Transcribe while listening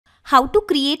how to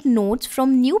create notes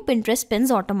from new Pinterest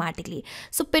pins automatically.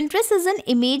 So Pinterest is an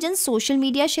image and social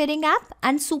media sharing app,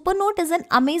 and Supernote is an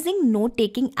amazing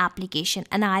note-taking application.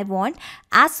 And I want,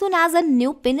 as soon as a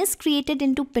new pin is created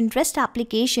into Pinterest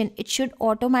application, it should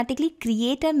automatically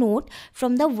create a note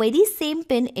from the very same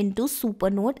pin into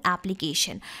Supernote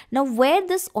application. Now where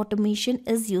this automation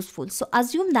is useful. So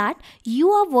assume that you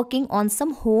are working on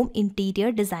some home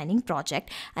interior designing project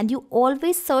and you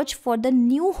always search for the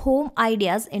new home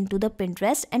ideas into the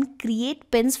Pinterest and create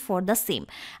pins for the same.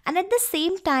 And at the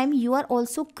same time, you are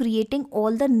also creating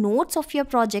all the notes of your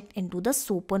project into the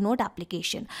Supernote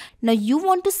application. Now you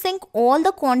want to sync all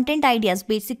the content ideas,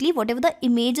 basically whatever the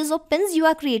images or pins you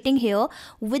are creating here,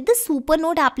 with the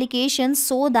Supernote application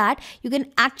so that you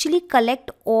can actually collect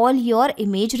all your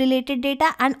image related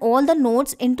data and all the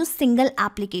notes into single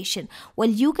application. Well,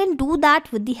 you can do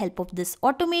that with the help of this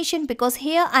automation, because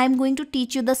here I am going to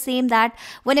teach you the same, that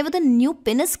whenever the new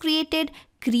pin is created,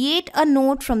 create a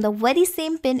note from the very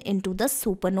same pin into the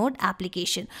Supernote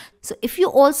application. So if you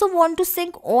also want to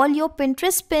sync all your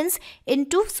Pinterest pins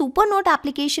into Supernote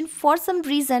application for some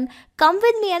reason, come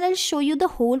with me and I'll show you the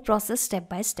whole process step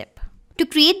by step. To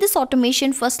create this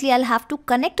automation, firstly I'll have to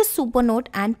connect a Supernote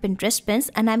and Pinterest pins,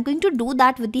 and I'm going to do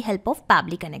that with the help of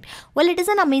Pabbly Connect. Well, it is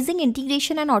an amazing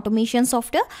integration and automation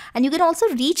software, and you can also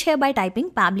reach here by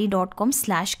typing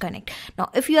pabbly.com/connect.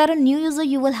 Now if you are a new user,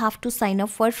 you will have to sign up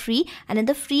for free, and in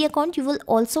the free account you will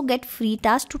also get free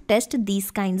tasks to test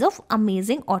these kinds of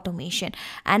amazing automation.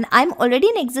 And I'm already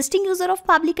an existing user of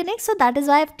Pabbly Connect, so that is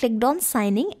why I've clicked on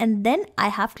signing and then I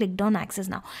have clicked on access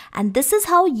now. And this is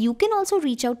how you can also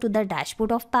reach out to the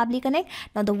dashboard of Pabbly Connect.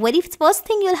 Now the very first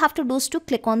thing you'll have to do is to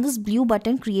click on this blue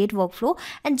button, create workflow,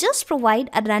 and just provide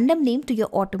a random name to your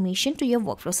automation, to your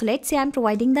workflow. So let's say I'm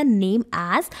providing the name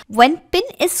as when pin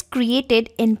is created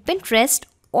in Pinterest,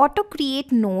 auto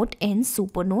create note in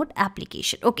Supernote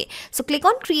application. Okay, so click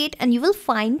on create and you will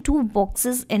find two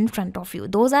boxes in front of you.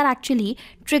 Those are actually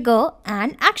trigger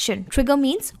and action. Trigger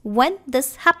means when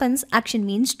this happens, action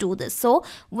means do this. So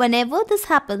whenever this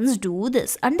happens, do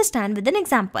this. Understand with an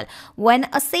example. When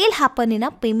a sale happen in a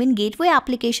payment gateway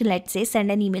application, let's say send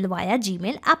an email via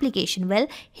Gmail application. Well,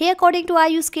 here according to our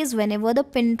use case, whenever the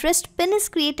Pinterest pin is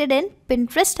created in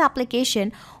Pinterest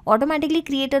application, automatically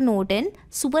create a note in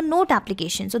Supernote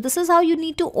application. So this is how you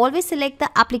need to always select the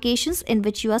applications in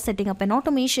which you are setting up an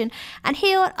automation. And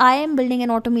here I am building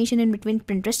an automation in between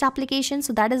Pinterest applications.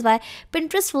 So that is why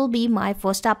Pinterest will be my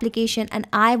first application, and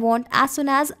I want, as soon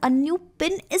as a new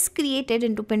pin is created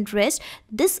into Pinterest,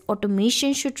 this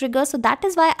automation should trigger. So that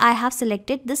is why I have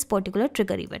selected this particular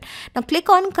trigger event. Now click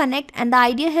on connect, and the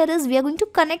idea here is we are going to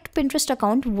connect Pinterest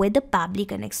account with the Pabbly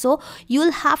Connect. So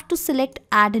you'll have to select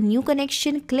add a new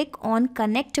connection, click on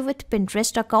connect with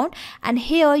Pinterest account, and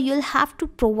here you'll have to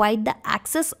provide the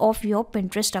access of your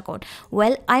Pinterest account.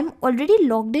 Well, I'm already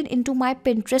logged in into my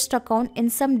Pinterest account in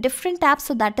some different tabs,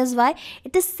 so that is why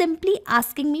it is simply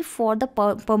asking me for the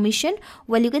permission.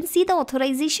 Well, you can see the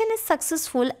authorization is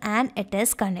successful and it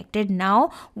is connected.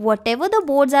 Now whatever the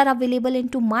boards are available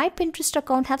into my Pinterest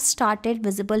account have started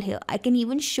visible here. I can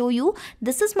even show you,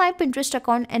 this is my Pinterest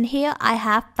account, and here I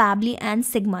have Pabbly and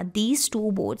Sigma, these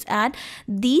two boards, and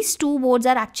these two boards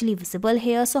are actually visible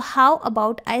here. So how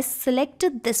about I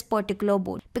selected this particular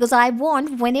board, because I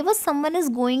want whenever someone is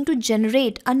going to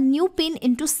generate a new pin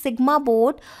into Sigma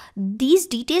board, these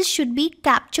details should be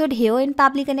captured here in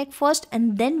Pabbly Connect first,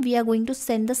 and then we are going to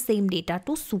send the same data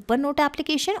to Supernote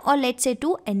application, or let's say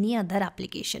to any other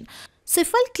application. So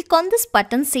if I click on this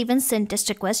button, save and send test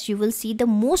request, you will see the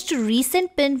most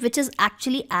recent pin which is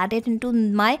actually added into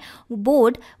my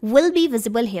board will be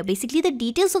visible here. Basically the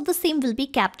details of the same will be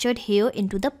captured here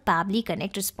into the Pabbly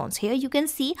Connect response. Here you can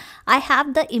see I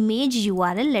have the image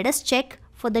URL. Let us check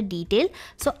for the detail.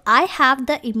 So I have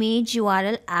the image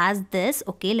URL as this.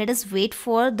 Okay, let us wait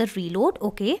for the reload.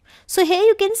 Okay, so here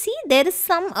you can see there is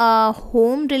some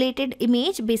home related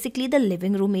image, basically the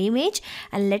living room image,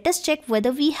 and let us check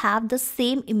whether we have the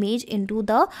same image into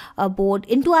the board,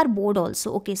 into our board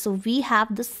also. Okay, so we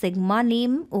have the Sigma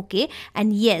name. Okay,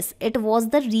 and yes, it was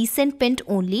the recent pin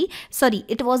only,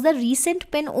 it was the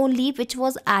recent pin only which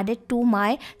was added to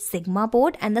my Sigma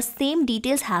board, and the same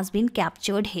details has been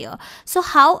captured here. So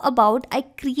how about I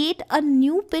create a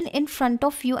new pin in front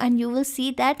of you, and you will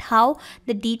see that how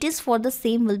the details for the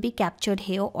same will be captured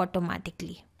here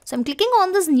automatically. So I'm clicking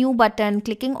on this new button,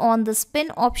 clicking on the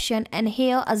pin option, and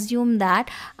here assume that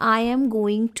I am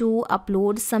going to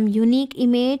upload some unique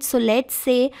image. So let's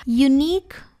say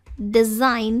unique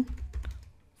design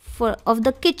of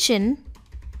the kitchen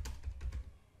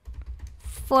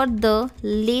for the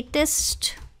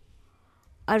latest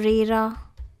era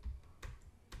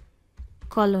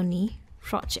colony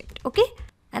project. Okay,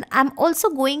 and I'm also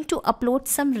going to upload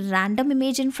some random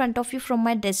image in front of you from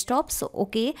my desktop. So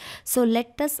okay, so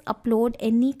let us upload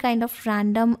any kind of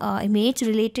random image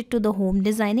related to the home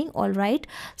designing. All right,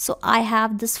 so I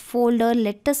have this folder.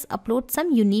 Let us upload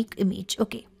some unique image.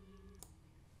 Okay.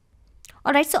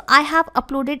 Alright, so I have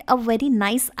uploaded a very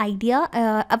nice idea,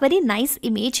 a very nice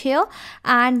image here,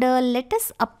 and let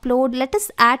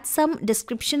us add some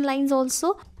description lines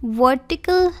also.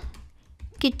 Vertical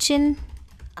kitchen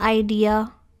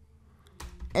idea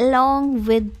along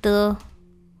with the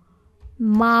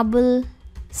marble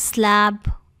slab,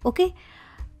 okay,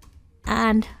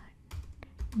 and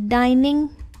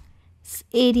dining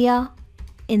area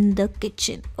in the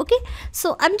kitchen. Okay,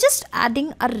 so I'm just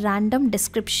adding a random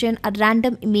description, a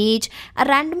random image, a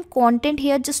random content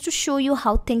here just to show you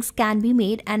how things can be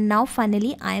made. And now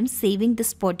finally I am saving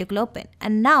this particular pin,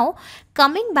 and now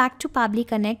coming back to Pabbly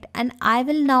Connect, and I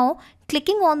will now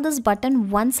clicking on this button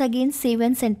once again, save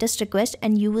and send test request,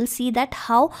 and you will see that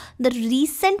how the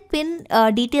recent pin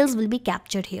details will be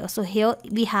captured here. So here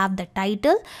we have the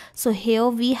title, so here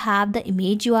we have the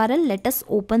image URL. Let us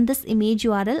open this image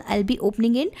URL. I'll be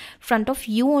opening in front of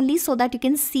you only so that you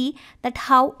can see that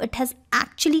how it has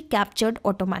actually captured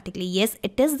automatically. Yes,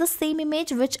 it is the same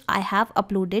image which I have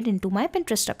uploaded into my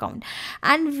Pinterest account,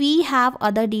 and we have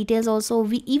other details also.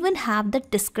 We even have the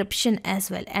description as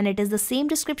well, and it is the same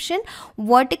description.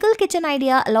 Vertical kitchen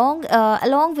idea along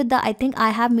with the, I think I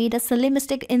have made a silly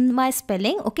mistake in my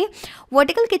spelling. Okay,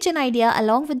 vertical kitchen idea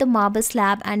along with the marble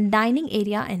slab and dining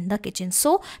area in the kitchen.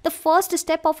 So the first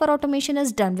step of our automation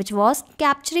is done, which was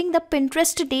capturing the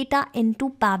Pinterest data into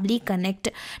Pabbly Connect.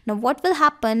 Now what will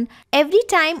happen, every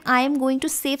time I am going to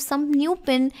save some new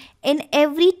pin, in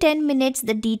every 10 minutes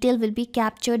the detail will be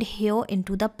captured here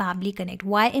into the Pabbly Connect.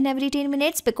 Why in every 10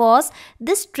 minutes? Because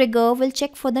this trigger will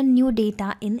check for the new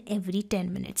data in every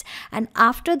 10 minutes, and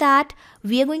after that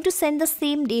we are going to send the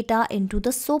same data into the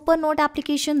Supernote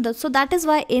application. So that is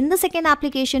why in the second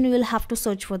application you will have to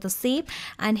search for the same,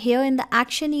 and here in the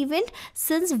action event,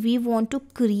 since we want to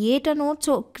create a note,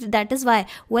 so that is why,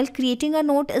 well, creating a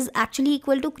note is actually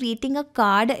equal to creating a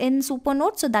card in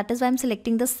Supernote. So that is why I'm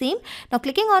selecting the same. Now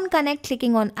clicking on connect,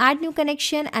 clicking on add new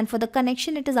connection, and for the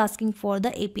connection it is asking for the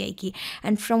API key.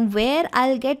 And from where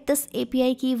I'll get this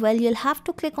API key? Well, you'll have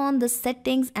to click on the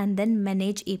settings and then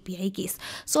manage API keys.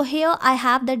 So here I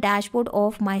have the dashboard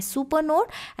of my Supernote,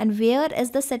 and where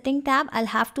is the setting tab? I'll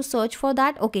have to search for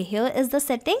that. Okay, here is the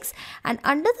settings, and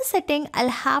under the setting I'll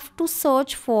have to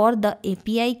search for the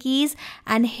API keys,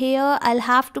 and here I'll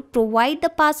have to provide the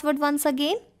password once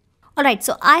again. Alright,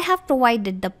 so I have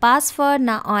provided the password.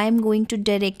 Now I am going to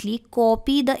directly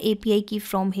copy the API key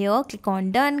from here. Click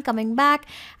on done, coming back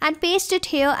and paste it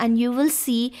here, and you will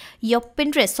see your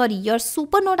your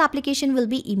Supernote application will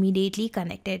be immediately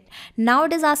connected. Now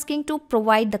it is asking to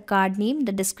provide the card name,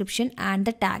 the description and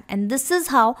the tag, and this is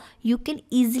how you can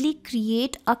easily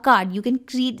create a card. You can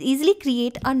easily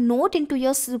create a note into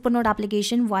your Supernote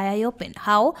application via your pin.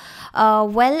 How?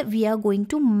 Well, we are going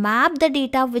to map the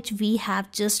data which we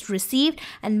have just received,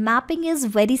 and mapping is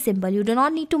very simple. You do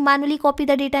not need to manually copy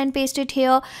the data and paste it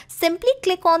here. Simply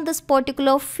click on this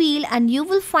particular field and you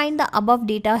will find the above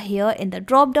data here in the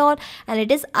drop down, and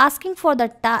it is asking for the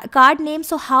card name.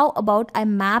 So how about I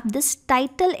map this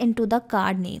title into the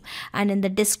card name, and in the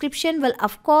description, well,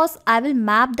 of course I will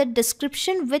map the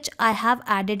description which I have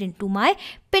added into my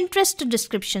Pinterest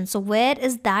description. So where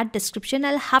is that description?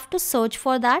 I'll have to search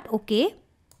for that. Okay,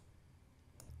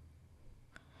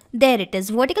 there it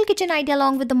is, vertical kitchen idea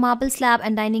along with the marble slab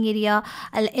and dining area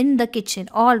in the kitchen.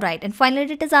 All right, and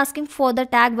finally it is asking for the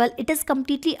tag. Well, it is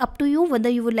completely up to you whether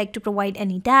you would like to provide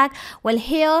any tag. Well,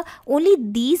 here only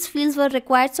these fields were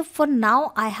required, so for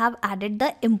now I have added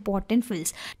the important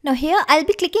fields. Now here I'll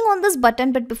be clicking on this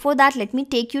button, but before that let me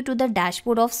take you to the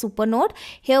dashboard of Supernote.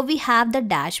 Here we have the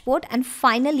dashboard, and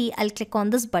finally I'll click on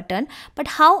this button. But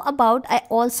how about I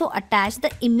also attach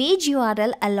the image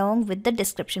URL along with the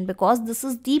description, because this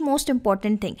is the most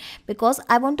important thing, because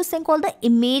I want to sync all the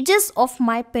images of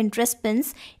my Pinterest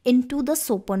pins into the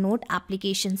Supernote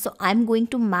application. So I'm going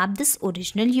to map this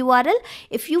original URL.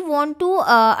 If you want to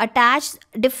attach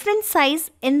different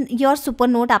size in your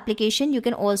Supernote application, you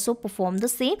can also perform the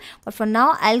same, but for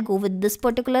now I'll go with this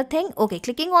particular thing. Okay,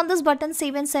 clicking on this button,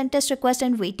 save and send test request,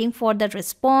 and waiting for the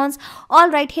response.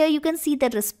 All right, here you can see the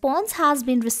response has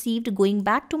been received. Going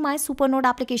back to my Supernote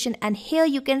application, and here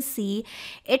you can see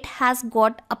it has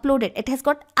got uploaded. It has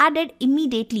got added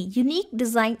immediately. Unique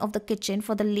design of the kitchen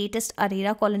for the latest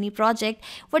Arera Colony project.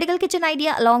 Vertical kitchen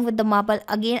idea along with the marble.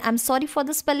 Again, I'm sorry for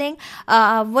the spelling.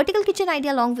 Vertical kitchen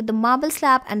idea along with the marble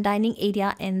slab and dining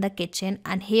area in the kitchen.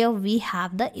 And here we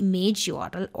have the image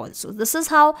URL also. This is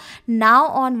how now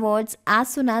onwards, as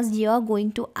soon as you are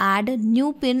going to add a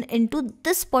new pin into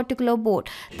this particular board,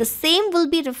 the same will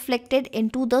be reflected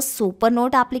into the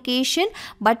Supernote application,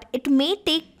 but it may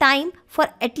take time for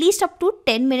at least up to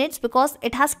 10 minutes because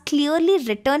it has clearly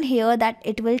written here that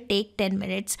it will take 10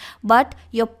 minutes. But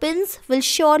your pins will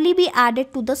surely be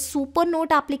added to the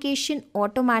Supernote application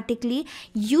automatically.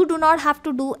 You do not have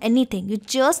to do anything. You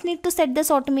just need to set this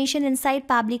automation inside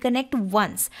Pabbly Connect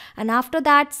once. And after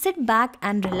that, sit back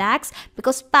and relax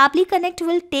because Pabbly Connect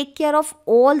will take care of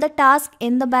all the tasks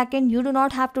in the backend. You do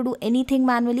not have to do anything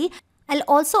manually. I'll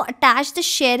also attach the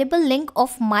shareable link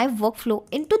of my workflow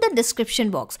into the description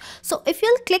box. So if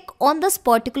you'll click on this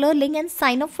particular link and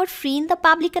sign up for free in the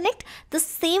Pabbly Connect, the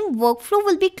same workflow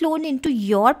will be cloned into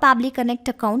your Pabbly Connect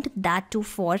account, that too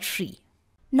for free.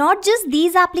 Not just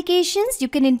these applications, you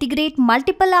can integrate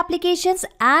multiple applications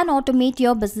and automate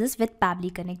your business with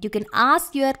Pabbly Connect. You can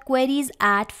ask your queries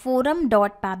at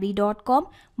forum.pabbly.com.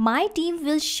 My team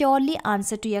will surely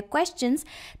answer to your questions.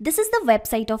 This is the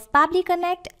website of Pabbly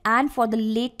Connect, and for the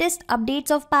latest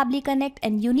updates of Pabbly Connect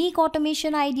and unique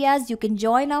automation ideas, you can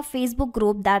join our Facebook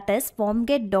group, that is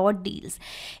formget.deals.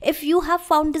 If you have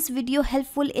found this video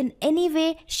helpful in any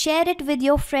way, share it with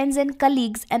your friends and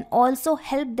colleagues and also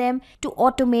help them to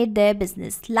automate their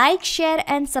business. Like, share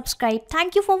and subscribe.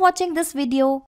 Thank you for watching this video.